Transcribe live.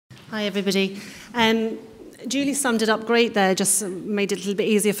Hi, everybody. Julie summed it up great there, just made it a little bit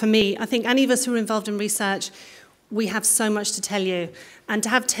easier for me. I think any of us who are involved in research, we have so much to tell you. And to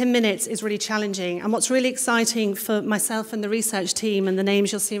have 10 minutes is really challenging. And what's really exciting for myself and the research team and the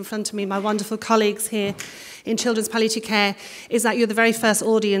names you'll see in front of me, my wonderful colleagues here in Children's Palliative Care, is that you're the very first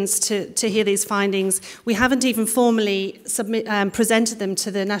audience to hear these findings. We haven't even formally presented them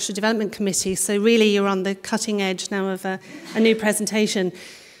to the National Development Committee, so really you're on the cutting edge now of a new presentation.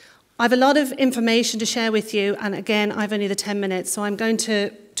 I have a lot of information to share with you, and again, I've only the 10 minutes, so I'm going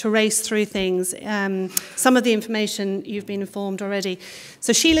to race through things. Some of the information you've been informed already.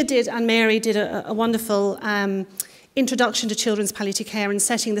 So Sheila did, and Mary did a wonderful introduction to children's palliative care and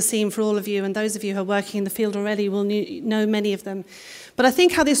setting the scene for all of you, and those of you who are working in the field already will know many of them. But I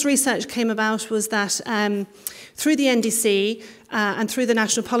think how this research came about was that through the NDC and through the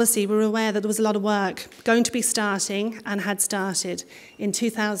national policy, we were aware that there was a lot of work going to be starting and had started in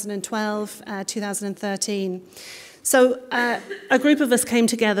 2012, 2013. So a group of us came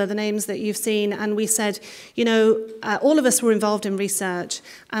together, the names that you've seen, and we said, you know, all of us were involved in research,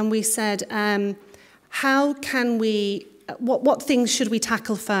 and we said, how can we, what things should we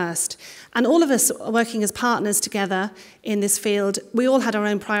tackle first? And all of us working as partners together in this field, we all had our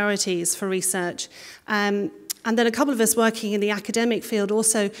own priorities for research. And then a couple of us working in the academic field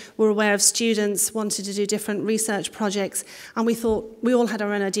also were aware of students wanted to do different research projects, and we thought we all had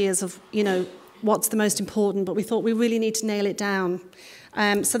our own ideas of, you know, what's the most important, but we thought we really need to nail it down.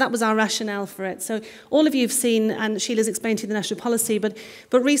 So that was our rationale for it. So all of you have seen, and Sheila's explained to you the national policy, but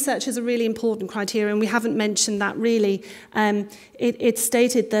research is a really important criteria, and we haven't mentioned that really. It's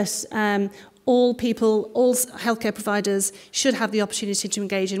stated that all people, all healthcare providers should have the opportunity to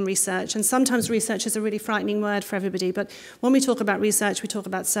engage in research. And sometimes research is a really frightening word for everybody, but when we talk about research, we talk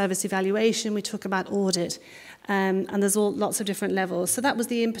about service evaluation, we talk about audit, and there's lots of different levels. So that was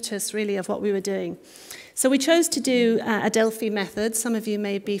the impetus really of what we were doing. So we chose to do a Delphi method. Some of you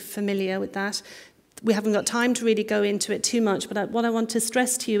may be familiar with that. We haven't got time to really go into it too much, but what I want to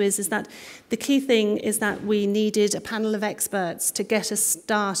stress to you is that the key thing is that we needed a panel of experts to get us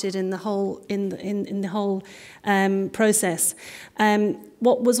started in the whole process.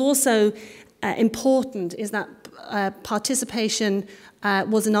 What was also important is that participation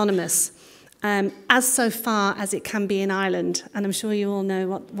was anonymous, as so far as it can be in Ireland, and I'm sure you all know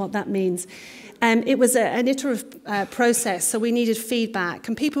what that means. It was an iterative process, so we needed feedback,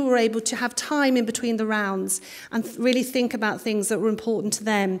 and people were able to have time in between the rounds and really think about things that were important to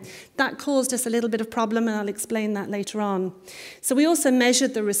them. That caused us a little bit of problem, and I'll explain that later on. So we also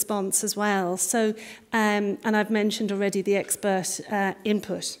measured the response as well, so, and I've mentioned already the expert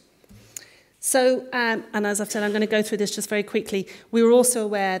input. So, and as I've said, I'm going to go through this just very quickly. We were also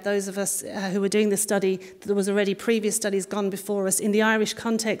aware, those of us who were doing this study, that there was already previous studies gone before us. In the Irish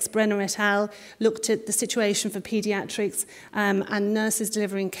context, Brenner et al. Looked at the situation for paediatrics and nurses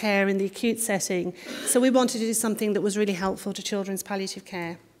delivering care in the acute setting. So we wanted to do something that was really helpful to children's palliative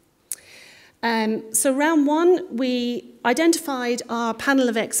care. So round one, we identified our panel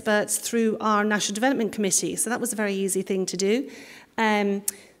of experts through our National Development Committee. So that was a very easy thing to do.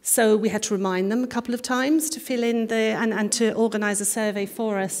 So we had to remind them a couple of times to fill in and to organise a survey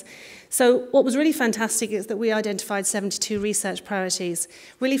for us. So what was really fantastic is that we identified 72 research priorities.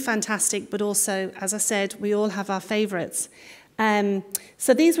 Really fantastic, but also, as I said, we all have our favourites.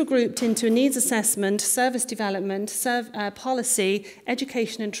 So these were grouped into a needs assessment, service development, policy,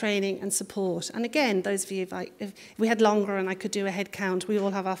 education and training, and support. And again, those of you, if we had longer and I could do a head count, we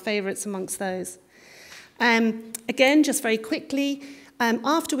all have our favourites amongst those. Again, just very quickly,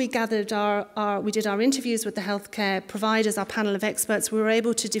 after we gathered we did our interviews with the healthcare providers, our panel of experts, we were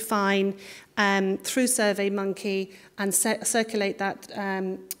able to define through SurveyMonkey and circulate that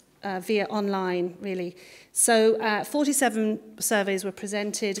via online, really. So 47 surveys were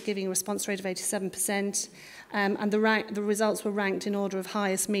presented, giving a response rate of 87%, and the results were ranked in order of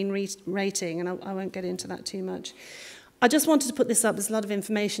highest mean rating, and I won't get into that too much. I just wanted to put this up, there's a lot of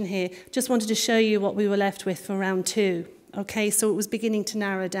information here, just wanted to show you what we were left with for round two. Okay, so it was beginning to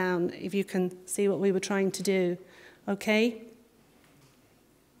narrow down, if you can see what we were trying to do. Okay?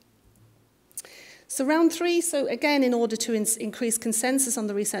 So round three, so again, in order to increase consensus on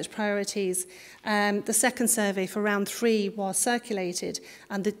the research priorities, the second survey for round three was circulated,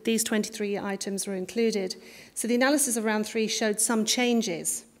 and these 23 items were included. So the analysis of round three showed some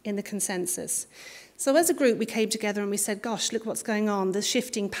changes in the consensus. So as a group, we came together and we said, gosh, look what's going on, there's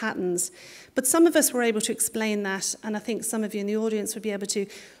shifting patterns. But some of us were able to explain that, and I think some of you in the audience would be able to.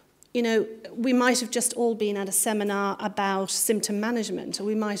 you know, we might have just all been at a seminar about symptom management, or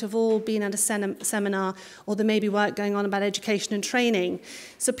we might have all been at a seminar, or there may be work going on about education and training.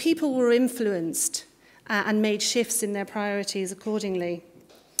 So people were influenced and made shifts in their priorities accordingly.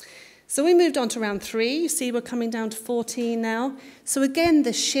 So we moved on to round 3. You see we're coming down to 14 now. So again,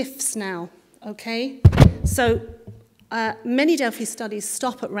 the shifts now, okay? So many Delphi studies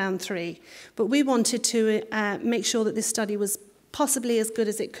stop at round 3, but we wanted to make sure that this study was possibly as good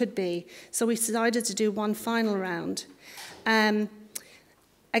as it could be. So we decided to do one final round.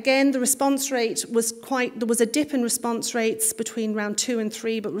 Again, the response rate was there was a dip in response rates between round 2 and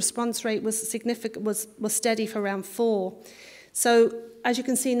 3, but response rate was significant, was steady for round 4. So as you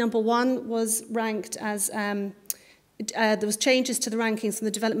can see, number 1 was ranked as, there was changes to the rankings from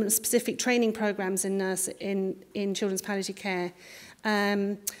the development of specific training programs in children's palliative care.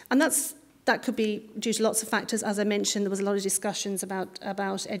 And that could be due to lots of factors. As I mentioned, there was a lot of discussions about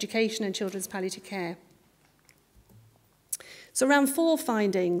education and children's palliative care. So round 4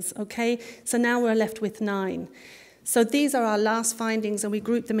 findings, okay? So now we're left with 9. So these are our last findings, and we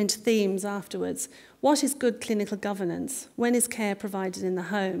group them into themes afterwards. What is good clinical governance? When is care provided in the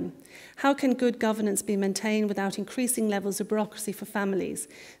home? How can good governance be maintained without increasing levels of bureaucracy for families?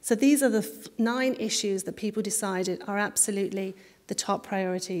 So these are the 9 issues that people decided are absolutely the top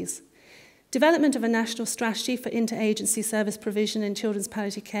priorities. Development of a national strategy for interagency service provision in children's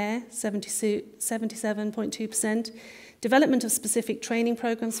palliative care, 77.2%. Development of specific training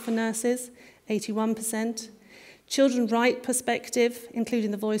programs for nurses, 81%. Children right perspective, including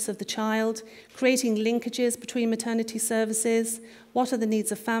the voice of the child. Creating linkages between maternity services. What are the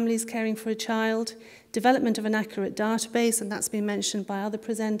needs of families caring for a child? Development of an accurate database, and that's been mentioned by other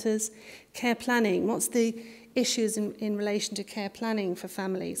presenters. Care planning, what's the issues in relation to care planning for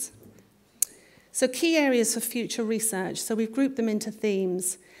families? So key areas for future research. So we've grouped them into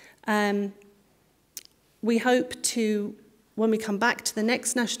themes. We hope to, when we come back to the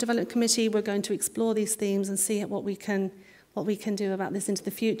next National Development Committee, we're going to explore these themes and see what we can do about this into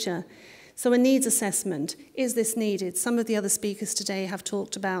the future. So a needs assessment. Is this needed? Some of the other speakers today have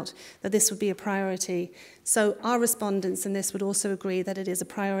talked about that this would be a priority. So our respondents in this would also agree that it is a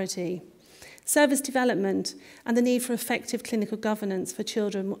priority. Service development and the need for effective clinical governance for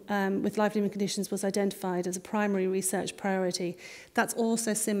children with life-limiting conditions was identified as a primary research priority. That's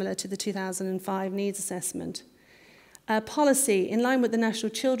also similar to the 2005 needs assessment. Policy, in line with the National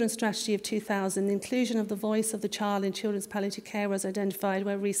Children's Strategy of 2000, the inclusion of the voice of the child in children's palliative care was identified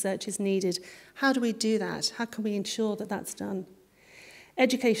where research is needed. How do we do that? How can we ensure that that's done?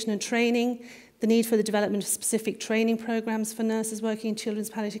 Education and training. The need for the development of specific training programs for nurses working in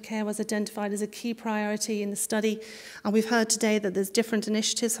children's palliative care was identified as a key priority in the study. And we've heard today that there's different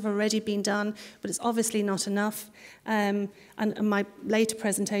initiatives have already been done, but it's obviously not enough. And in my later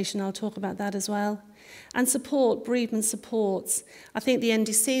presentation, I'll talk about that as well. And support, bereavement supports. I think the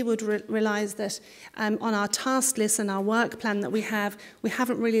NDC would realise that on our task list and our work plan that we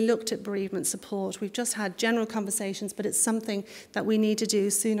haven't really looked at bereavement support. We've just had general conversations, but it's something that we need to do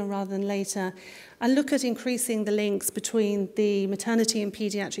sooner rather than later. And look at increasing the links between the maternity and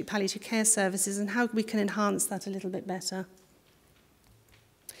paediatric palliative care services and how we can enhance that a little bit better.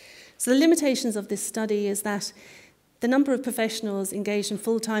 So the limitations of this study is that the number of professionals engaged in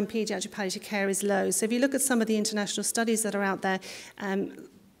full-time paediatric palliative care is low. So if you look at some of the international studies that are out there,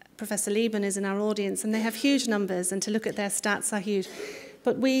 Professor Lieben is in our audience, and they have huge numbers, and to look at their stats are huge.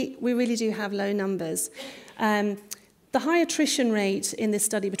 But we really do have low numbers. The high attrition rate in this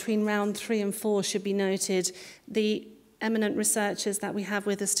study between round 3 and 4 should be noted. The eminent researchers that we have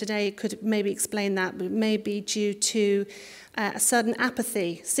with us today could maybe explain that, but it may be due to a certain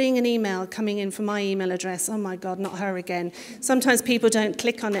apathy. Seeing an email coming in from my email address, oh my God, not her again. Sometimes people don't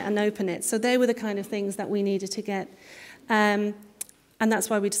click on it and open it. So they were the kind of things that we needed to get. And that's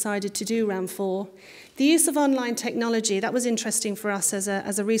why we decided to do round 4. The use of online technology, that was interesting for us as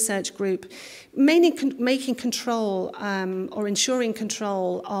a research group. Mainly making control or ensuring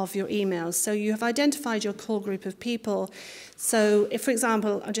control of your emails. So you have identified your core group of people. So if, for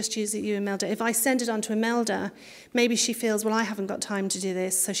example, I'll just use you, Imelda. If I send it on to Imelda, maybe she feels, well, I haven't got time to do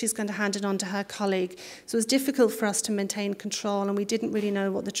this, so she's going to hand it on to her colleague. So it was difficult for us to maintain control, and we didn't really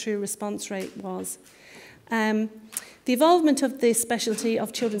know what the true response rate was. The involvement of the specialty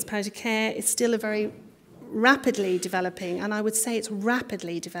of children's palliative care is still a very rapidly developing, and I would say it's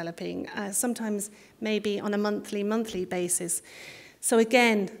rapidly developing, sometimes maybe on a monthly basis. So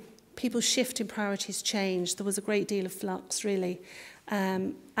again, people's shift in priorities changed. There was a great deal of flux, really,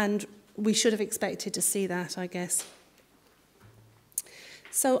 and we should have expected to see that, I guess.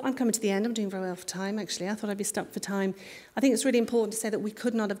 So I'm coming to the end. I'm doing very well for time, actually. I thought I'd be stuck for time. I think it's really important to say that we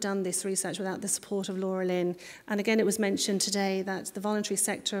could not have done this research without the support of Laura Lynn. And again, it was mentioned today that the voluntary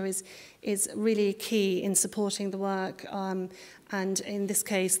sector is really key in supporting the work, and in this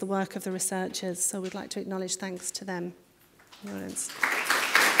case, the work of the researchers. So we'd like to acknowledge thanks to them. Lawrence.